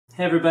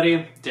Hey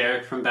everybody,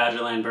 Derek from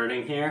Badgerland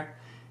Birding here,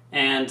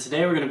 and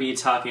today we're going to be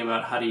talking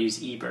about how to use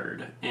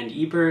eBird. And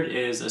eBird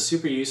is a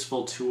super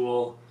useful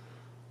tool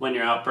when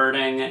you're out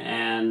birding,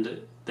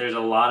 and there's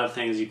a lot of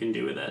things you can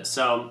do with it.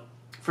 So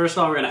first of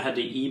all, we're going to head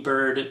to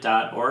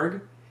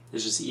ebird.org.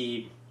 It's just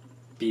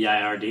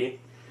ebird.org,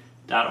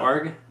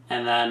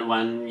 and then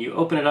when you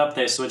open it up,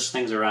 they switch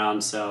things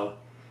around. So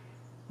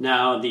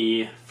now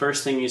the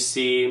first thing you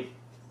see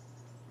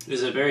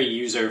is a very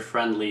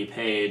user-friendly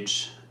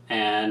page,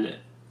 and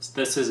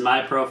this is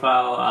my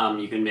profile.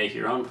 You can make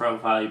your own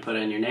profile. You put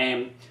in your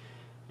name,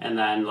 and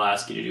then they'll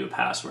ask you to do a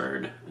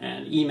password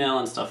and email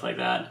and stuff like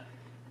that.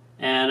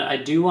 And I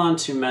do want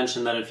to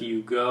mention that if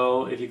you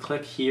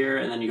click here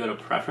and then you go to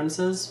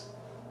preferences,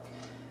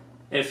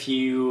 if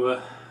you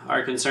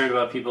are concerned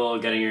about people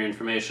getting your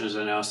information, as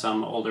I know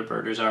some older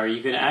birders are,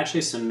 you can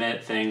actually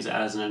submit things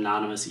as an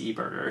anonymous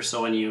eBirder.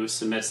 So when you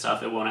submit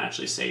stuff, it won't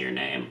actually say your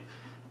name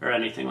or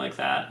anything like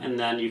that. And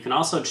then you can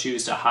also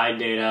choose to hide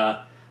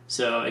data,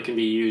 so it can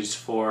be used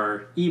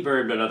for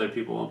eBird, but other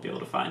people won't be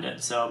able to find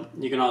it. So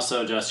you can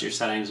also adjust your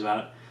settings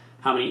about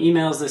how many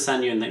emails they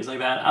send you and things like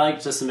that. I like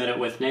to submit it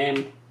with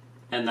name,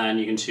 and then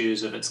you can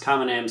choose if it's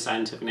common name,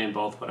 scientific name,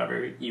 both,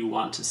 whatever you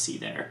want to see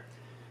there.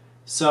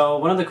 So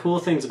one of the cool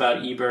things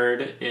about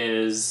eBird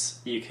is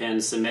you can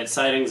submit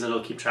sightings and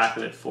it'll keep track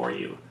of it for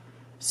you.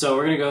 So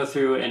we're going to go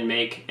through and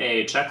make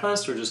a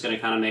checklist. We're just going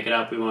to kind of make it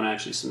up. We won't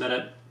actually submit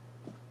it.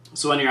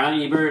 So when you're on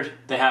eBird,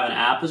 they have an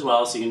app as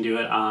well, so you can do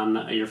it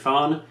on your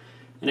phone.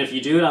 And if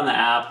you do it on the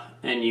app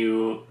and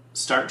you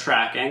start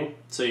tracking,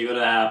 so you go to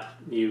the app,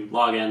 you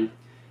log in,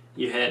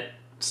 you hit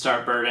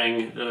start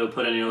birding, it'll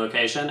put in your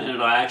location, and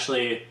it'll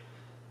actually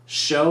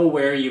show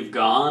where you've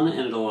gone,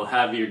 and it'll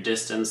have your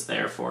distance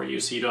there for you,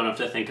 so you don't have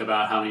to think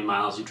about how many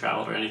miles you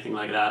traveled or anything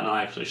like that, and it'll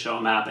actually show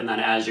a map. And then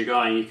as you're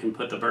going, you can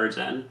put the birds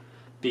in,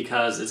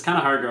 because it's kind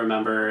of hard to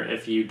remember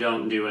if you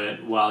don't do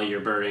it while you're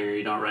birding, or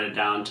you don't write it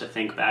down to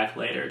think back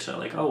later to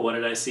like, oh, what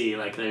did I see?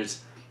 Like there's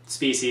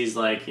species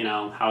like, you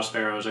know, house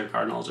sparrows or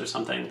cardinals or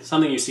something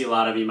you see a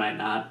lot of, you might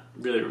not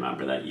really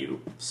remember that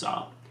you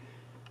saw.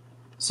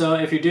 So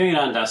if you're doing it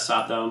on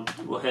desktop though,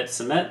 we'll hit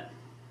submit.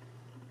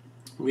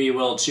 We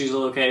will choose a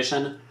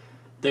location.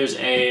 There's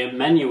a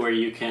menu where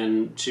you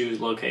can choose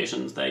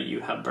locations that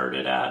you have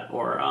birded at,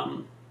 or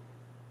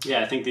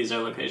I think these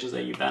are locations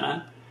that you've been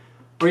at,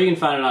 or you can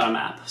find it on a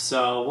map.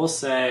 So we'll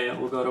say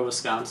we'll go to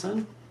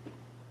Wisconsin,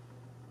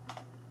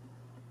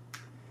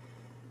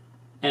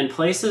 and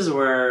places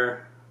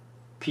where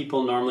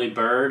people normally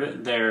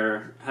bird,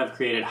 have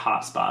created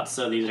hotspots,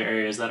 so these are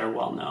areas that are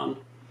well known.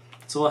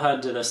 So we'll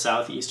head to the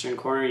southeastern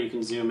corner. You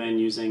can zoom in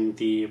using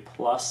the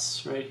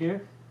plus right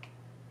here.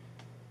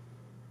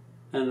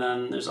 And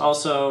then there's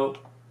also,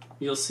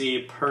 you'll see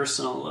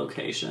personal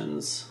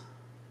locations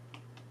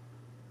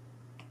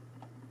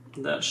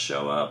that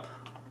show up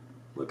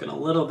looking a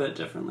little bit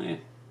differently.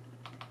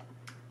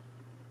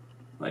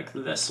 Like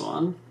this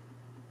one,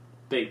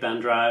 Big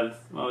Bend Drive,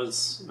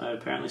 I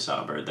apparently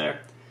saw a bird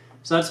there.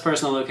 So that's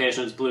personal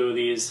location, it's blue.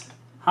 These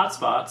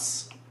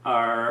hotspots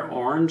are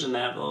orange and they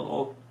have a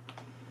little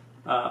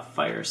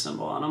fire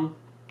symbol on them.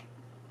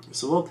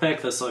 So we'll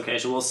pick this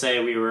location. We'll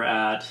say we were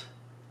at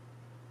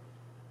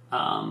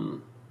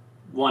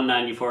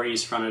 194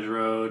 East Frontage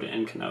Road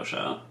in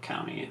Kenosha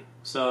County.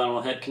 So then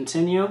we'll hit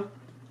continue.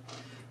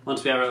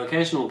 Once we have our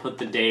location, we'll put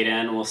the date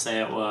in. We'll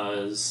say it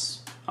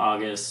was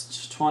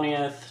August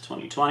 20th,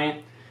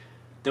 2020.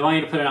 They want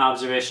you to put an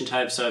observation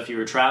type, so if you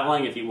were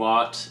traveling, if you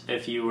walked,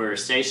 if you were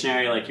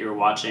stationary, like you were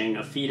watching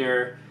a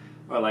feeder,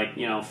 or like,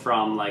 you know,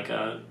 from like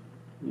a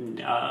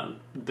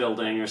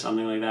building or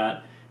something like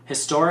that.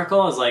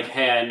 Historical is like,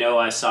 hey, I know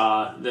I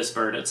saw this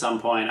bird at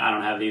some point, I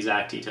don't have the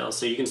exact details,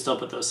 so you can still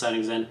put those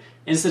settings in.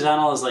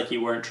 Incidental is like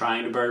you weren't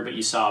trying to bird, but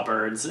you saw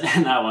birds,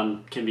 and that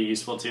one can be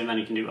useful too, and then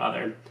you can do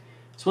other.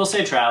 So we'll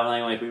say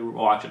traveling, like we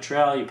walked a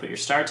trail, you put your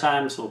start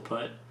time, so we'll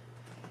put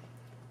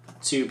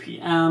 2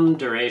 p.m.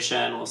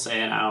 Duration, we'll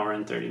say an hour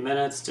and 30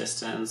 minutes.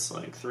 Distance,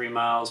 like 3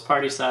 miles.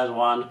 Party size,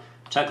 1.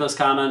 Checklist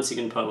comments, you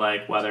can put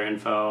like weather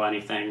info,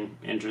 anything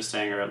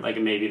interesting, or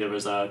like maybe there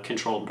was a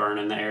controlled burn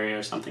in the area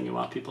or something you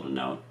want people to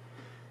know.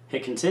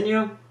 Hit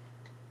continue.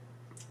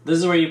 This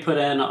is where you put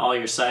in all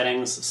your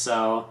sightings.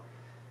 So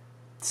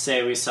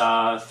say we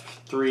saw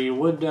 3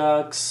 wood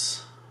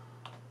ducks,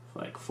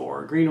 like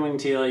 4 green-winged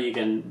teal. You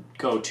can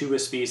go to a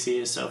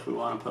species, so if we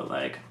want to put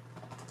like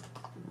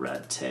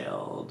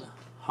red-tailed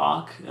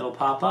hawk, it'll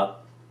pop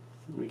up.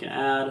 We can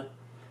add.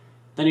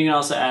 Then you can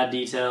also add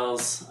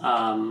details,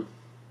 and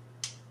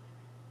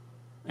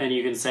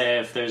you can say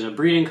if there's a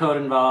breeding code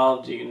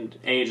involved, you can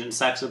age and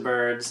sex of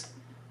birds,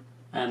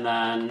 and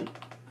then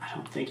I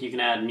don't think you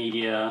can add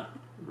media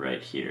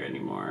right here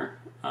anymore.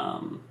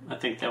 I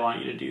think they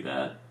want you to do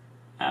that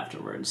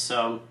afterwards.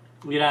 So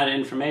we can add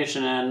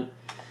information in,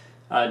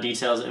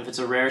 details. If it's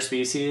a rare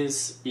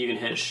species, you can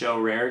hit show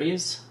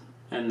rarities,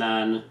 and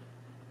then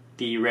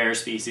the rare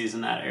species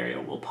in that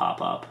area will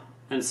pop up.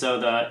 And so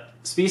the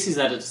species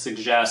that it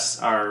suggests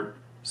are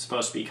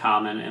supposed to be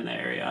common in the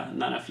area,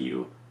 and then if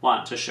you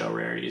want to show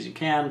rarities, you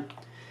can.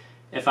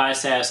 If I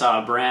say I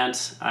saw a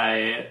brant,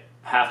 I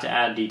have to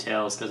add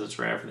details because it's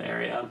rare for the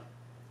area,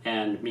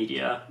 and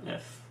media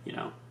if, you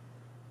know,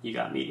 you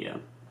got media.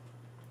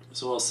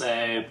 So we'll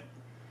say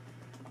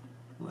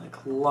like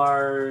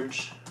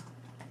large,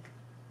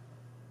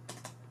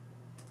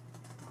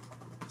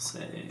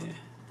 say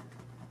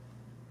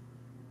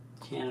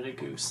Canada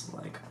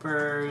goose-like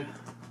bird,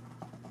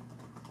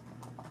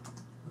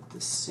 with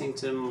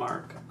distinctive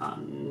mark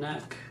on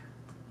neck.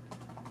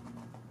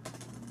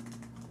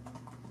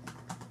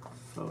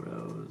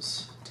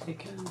 Photos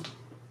taken.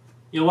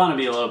 You'll want to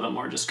be a little bit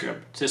more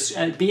descriptive.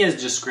 Just be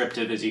as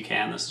descriptive as you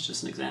can. This is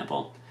just an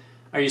example.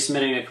 Are you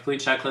submitting a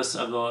complete checklist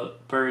of the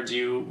birds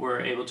you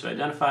were able to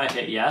identify?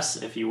 Hit yes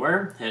if you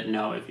were. Hit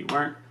no if you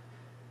weren't.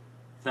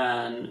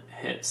 Then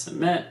hit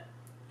submit.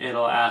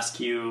 It'll ask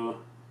you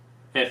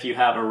if you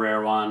have a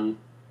rare one.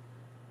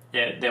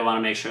 They want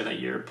to make sure that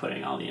you're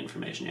putting all the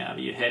information you have.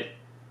 You hit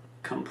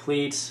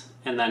complete,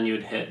 and then you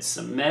would hit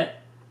submit.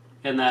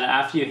 And then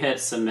after you hit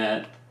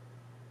submit,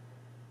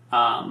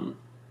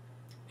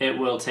 it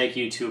will take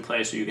you to a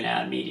place where you can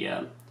add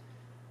media.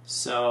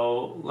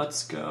 So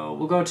let's go,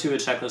 we'll go to a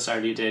checklist I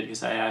already did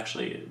because I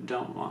actually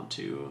don't want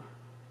to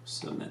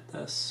submit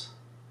this.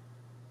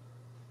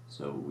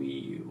 So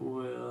we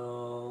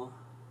will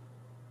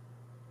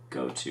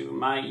go to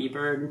my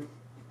eBird.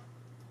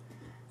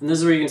 And this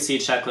is where you can see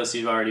checklists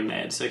you've already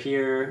made. So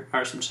here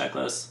are some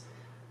checklists.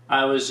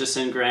 I was just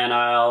in Grand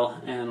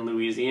Isle in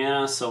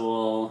Louisiana, so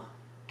we'll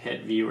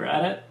hit view or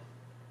edit.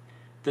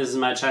 This is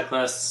my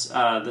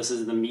checklist. This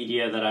is the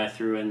media that I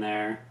threw in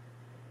there.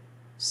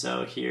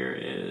 So here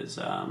is,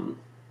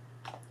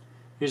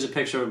 here's a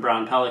picture of a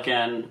brown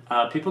pelican.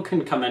 People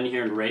can come in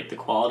here and rate the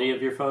quality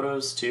of your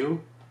photos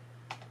too,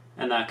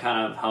 and that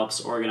kind of helps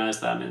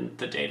organize them in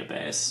the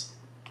database.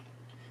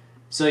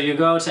 So you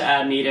go to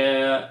add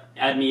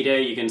media,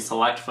 you can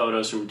select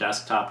photos from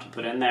desktop to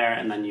put in there,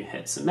 and then you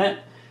hit submit,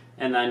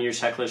 and then your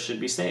checklist should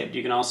be saved.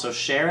 You can also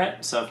share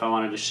it. So if I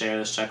wanted to share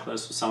this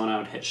checklist with someone, I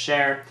would hit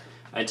share.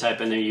 I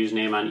type in their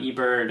username on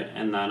eBird,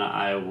 and then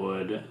I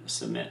would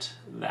submit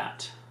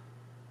that.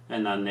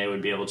 And then they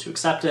would be able to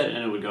accept it,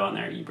 and it would go on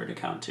their eBird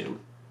account too.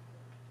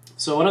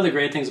 So one of the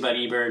great things about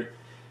eBird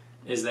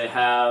is they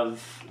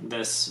have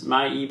this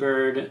My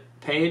eBird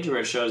page where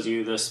it shows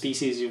you the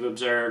species you've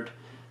observed,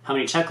 how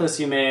many checklists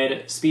you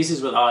made,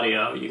 species with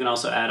audio. You can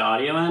also add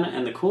audio in,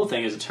 and the cool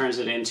thing is it turns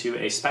it into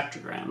a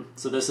spectrogram.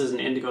 So this is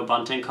an indigo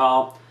bunting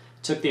call.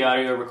 Took the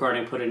audio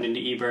recording, put it into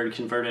eBird,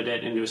 converted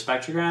it into a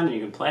spectrogram, and you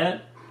can play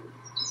it.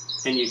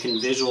 And you can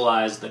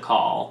visualize the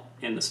call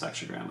in the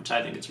spectrogram, which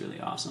I think is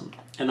really awesome.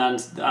 And then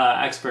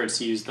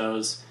experts use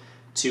those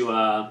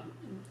to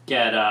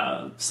get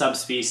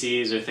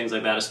subspecies or things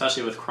like that,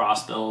 especially with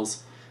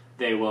crossbills.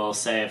 They will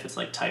say if it's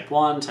like type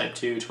 1, type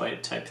 2,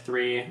 type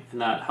 3,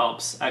 and that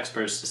helps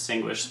experts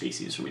distinguish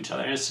species from each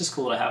other. And it's just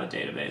cool to have a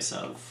database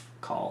of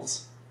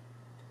calls.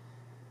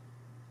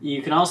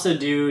 You can also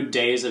do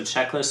days of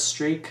checklist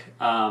streak,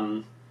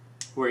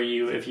 where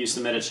if you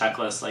submit a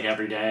checklist like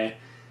every day,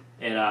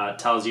 it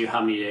tells you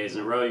how many days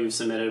in a row you've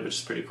submitted, which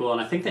is pretty cool. And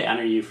I think they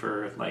enter you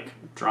for like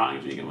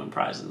drawings where you can win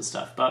prizes and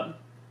stuff. But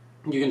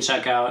you can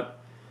check out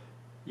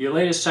your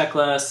latest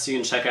checklists. You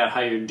can check out how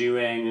you're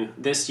doing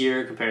this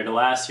year compared to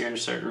last year in a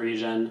certain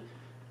region.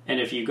 And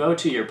if you go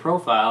to your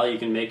profile, you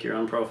can make your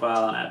own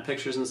profile and add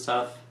pictures and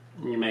stuff.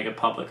 And you make it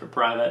public or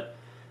private.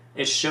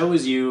 It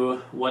shows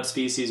you what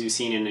species you've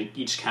seen in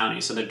each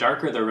county. So the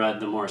darker the red,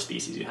 the more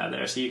species you have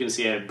there. So you can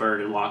see a bird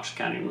in Waukesha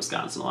County in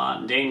Wisconsin a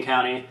lot. In Dane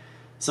County,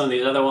 some of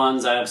these other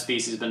ones, I have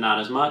species, but not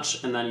as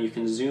much. And then you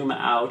can zoom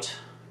out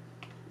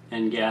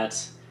and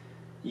get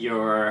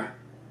your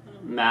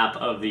map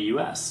of the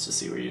US to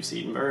see where you've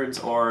seen birds,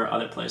 or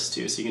other places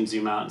too. So you can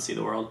zoom out and see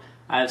the world.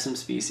 I have some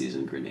species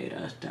in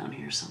Grenada down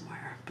here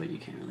somewhere, but you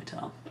can't really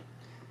tell.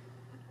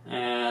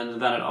 And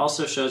then it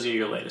also shows you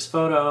your latest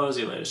photos,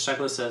 your latest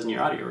checklists, and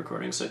your audio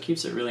recording. So it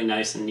keeps it really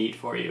nice and neat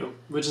for you,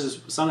 which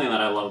is something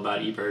that I love about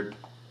eBird.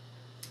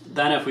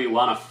 Then if we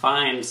want to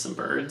find some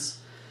birds,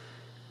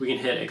 we can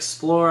hit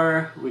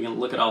explore, we can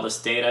look at all this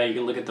data, you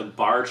can look at the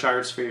bar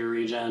charts for your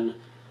region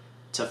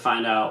to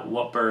find out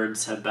what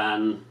birds have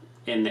been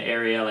in the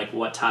area, like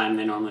what time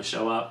they normally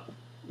show up.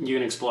 You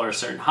can explore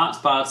certain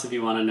hotspots if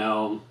you want to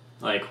know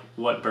like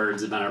what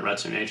birds have been at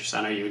Redstone Nature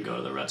Center. You would go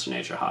to the Redstone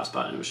Nature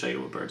hotspot and it will show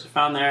you what birds are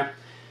found there.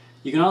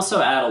 You can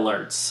also add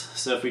alerts.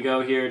 So if we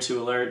go here to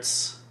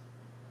alerts,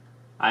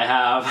 I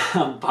have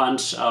a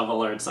bunch of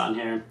alerts on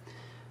here.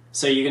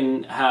 So you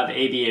can have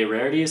ABA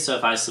rarities. So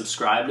if I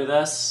subscribe to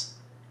this,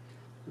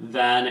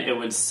 then it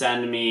would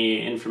send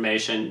me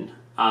information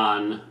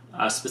on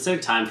a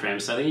specific time frame.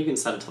 So I think you can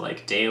set it to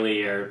like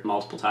daily or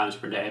multiple times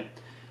per day.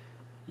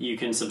 You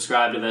can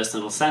subscribe to this and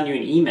it'll send you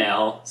an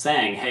email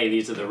saying, hey,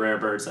 these are the rare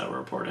birds that were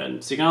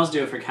reported. So you can also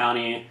do it for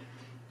county,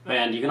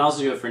 and you can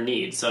also do it for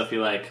need. So if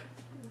you like,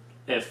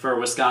 if for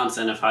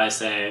Wisconsin, if I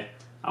say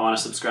I want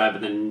to subscribe to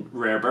the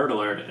rare bird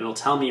alert, it'll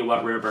tell me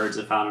what rare birds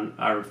are found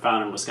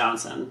in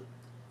Wisconsin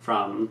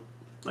from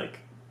like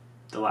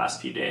the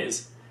last few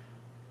days.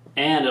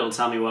 and it'll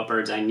tell me what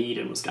birds I need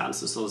in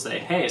Wisconsin. So it'll say,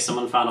 hey,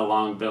 someone found a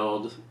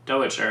long-billed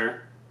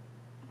dowager.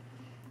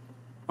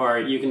 Or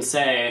you can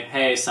say,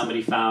 hey,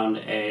 somebody found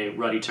a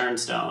ruddy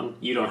turnstone.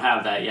 You don't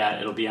have that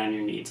yet. It'll be on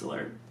your needs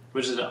alert,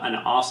 which is an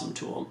awesome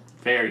tool.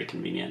 Very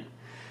convenient.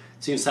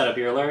 So you can set up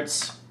your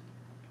alerts.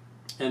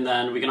 And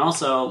then we can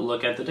also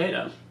look at the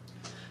data.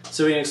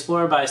 So we can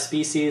explore by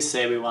species.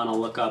 Say we want to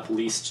look up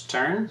least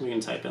tern. We can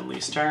type in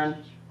least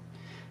tern.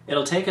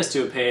 It'll take us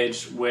to a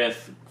page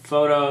with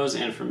photos,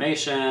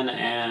 information,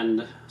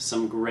 and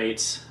some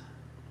great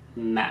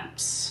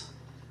maps.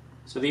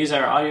 So these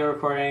are audio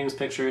recordings,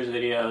 pictures,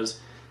 videos,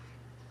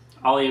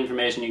 all the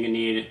information you can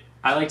need.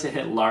 I like to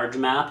hit large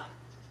map,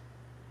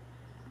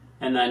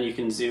 and then you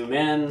can zoom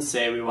in.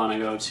 Say we want to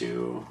go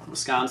to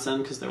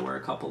Wisconsin because there were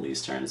a couple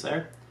least terns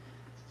there.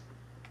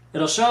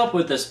 It'll show up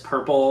with this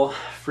purple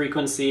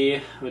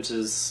frequency, which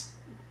is,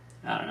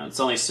 I don't know, it's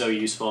only so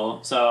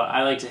useful. So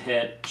I like to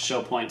hit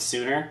show point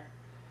sooner,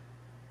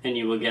 and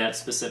you will get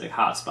specific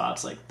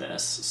hotspots like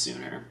this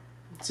sooner.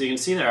 So you can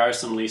see there are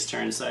some least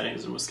tern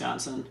sightings in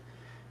Wisconsin.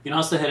 You can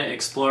also hit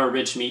explore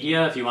rich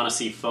media if you want to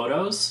see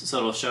photos. So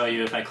it'll show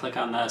you, if I click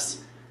on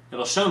this,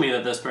 it'll show me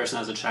that this person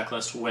has a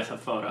checklist with a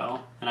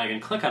photo, and I can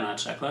click on that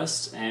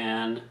checklist,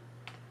 and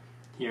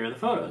here are the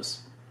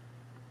photos.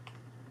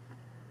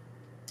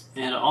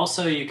 And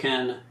also you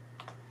can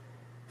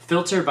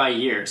filter by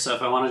year. So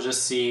if I want to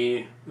just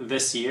see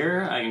this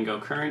year, I can go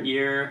current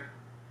year,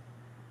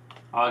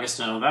 August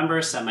to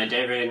November, set my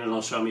day rate, and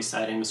it'll show me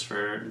sightings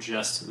for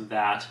just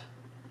that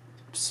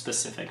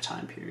specific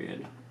time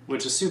period,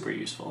 which is super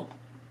useful.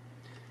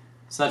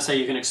 So that's how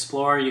you can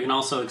explore. You can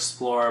also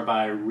explore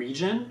by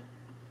region.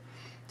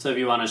 So if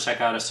you want to check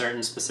out a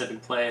certain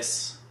specific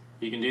place,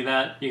 you can do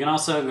that. You can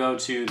also go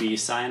to the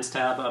science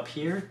tab up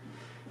here,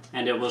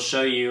 and it will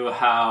show you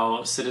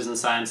how citizen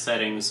science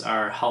sightings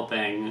are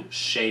helping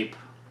shape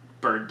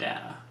bird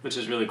data, which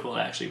is really cool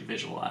to actually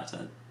visualize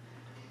it.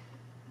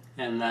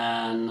 And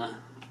then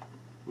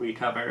we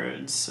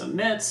covered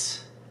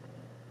submit,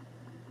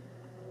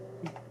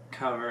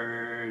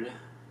 covered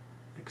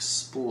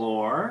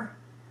explore.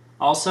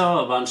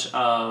 Also a bunch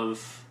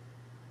of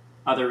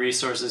other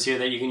resources here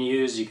that you can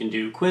use. You can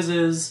do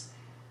quizzes,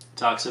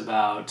 talks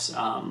about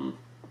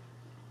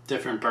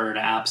different bird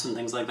apps and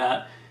things like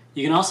that.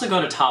 You can also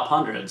go to top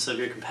 100, so if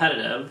you're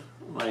competitive,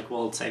 like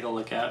we'll take a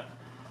look at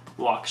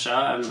Waukesha.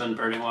 I've been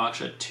birding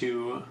Waukesha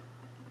too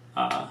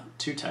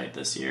tight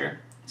this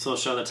year. So we'll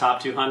show the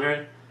top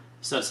 200,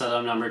 so it's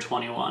at number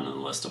 21 on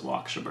the list of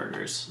Waukesha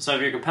birders. So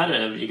if you're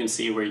competitive, you can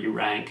see where you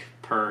rank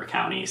per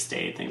county,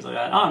 state, things like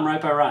that. Oh, I'm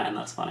right by Ryan,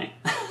 that's funny.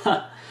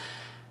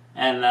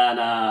 And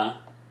then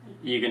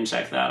you can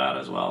check that out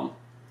as well.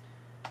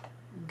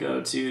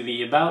 Go to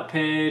the About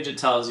page, it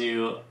tells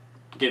you,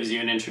 gives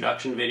you an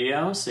introduction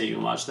video, so you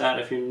can watch that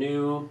if you're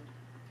new.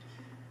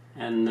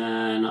 And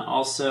then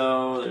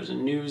also there's a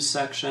news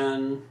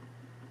section,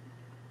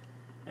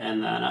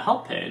 and then a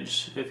help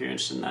page if you're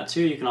interested in that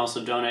too. You can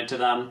also donate to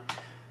them.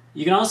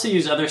 You can also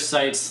use other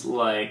sites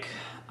like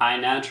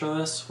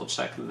iNaturalist. We'll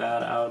check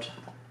that out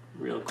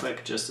real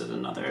quick just as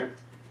another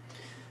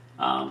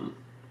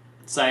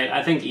site.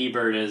 I think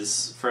eBird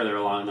is further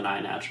along than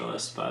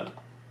iNaturalist, but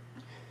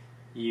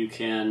you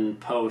can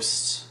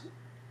post,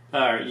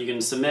 or you can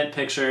submit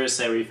pictures,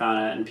 say we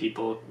found it, and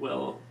people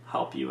will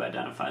help you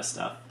identify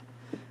stuff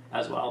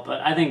as well.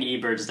 But I think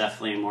eBird is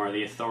definitely more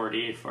the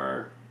authority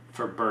for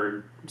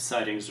bird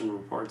sightings and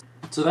reports.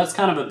 So that's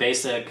kind of a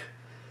basic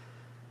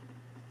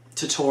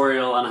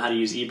tutorial on how to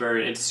use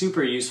eBird. It's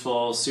super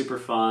useful, super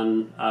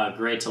fun,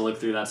 great to look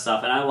through that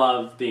stuff, and I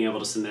love being able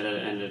to submit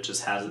it and it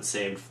just has it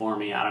saved for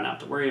me. I don't have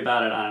to worry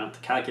about it, I don't have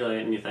to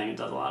calculate anything, it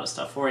does a lot of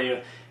stuff for you.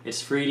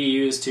 It's free to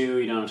use too,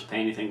 you don't have to pay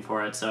anything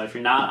for it. So if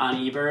you're not on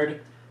eBird,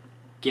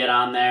 get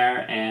on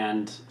there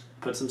and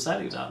put some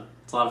sightings up.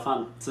 It's a lot of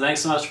fun. So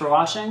thanks so much for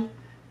watching,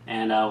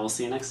 and we'll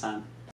see you next time.